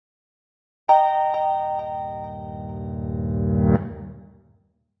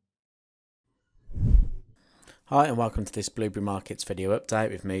Hi and welcome to this Blueberry Markets video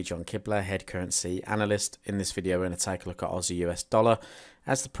update with me, John Kibler, head currency analyst. In this video we're going to take a look at Aussie US dollar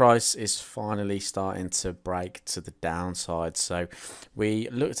as the price is finally starting to break to the downside. So we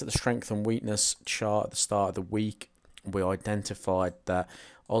looked at the strength and weakness chart at the start of the week. We identified that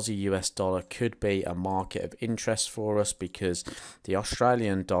Aussie US dollar could be a market of interest for us because the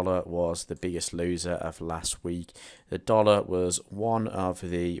Australian dollar was the biggest loser of last week. The dollar was one of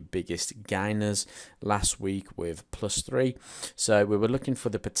the biggest gainers last week with +3. So we were looking for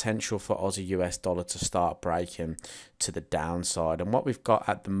the potential for Aussie US dollar to start breaking to the downside. And what we've got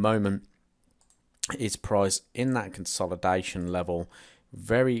at the moment is price in that consolidation level,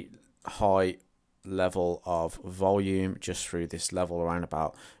 very high level of volume just through this level around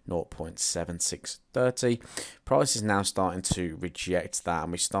about 0.7630. Price is now starting to reject that,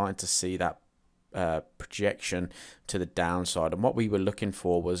 and we're starting to see that projection to the downside. And what we were looking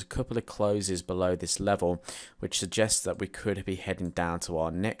for was a couple of closes below this level, which suggests that we could be heading down to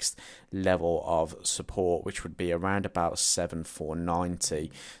our next level of support, which would be around about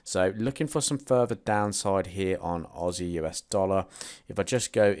 7,490. So looking for some further downside here on Aussie US dollar. If I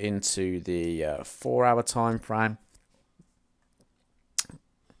just go into the 4-hour time frame,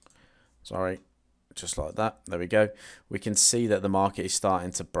 just like that, there we go, we can see that the market is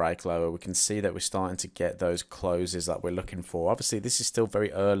starting to break lower. We can see that we're starting to get those closes that we're looking for. Obviously this is still very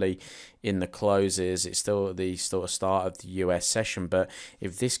early in the closes, it's still the start of the US session, but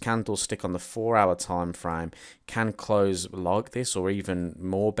if this candlestick on the 4-hour time frame can close like this or even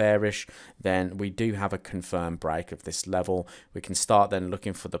more bearish, then we do have a confirmed break of this level. We can start then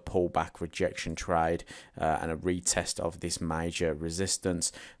looking for the pullback rejection trade and a retest of this major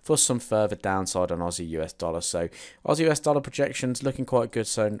resistance for some further downside on Aussie US dollar. So Aussie US dollar projections looking quite good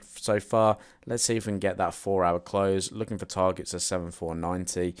so far. Let's see if we can get that 4-hour close. Looking for targets of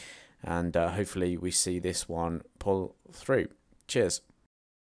 7,490, and hopefully we see this one pull through. Cheers.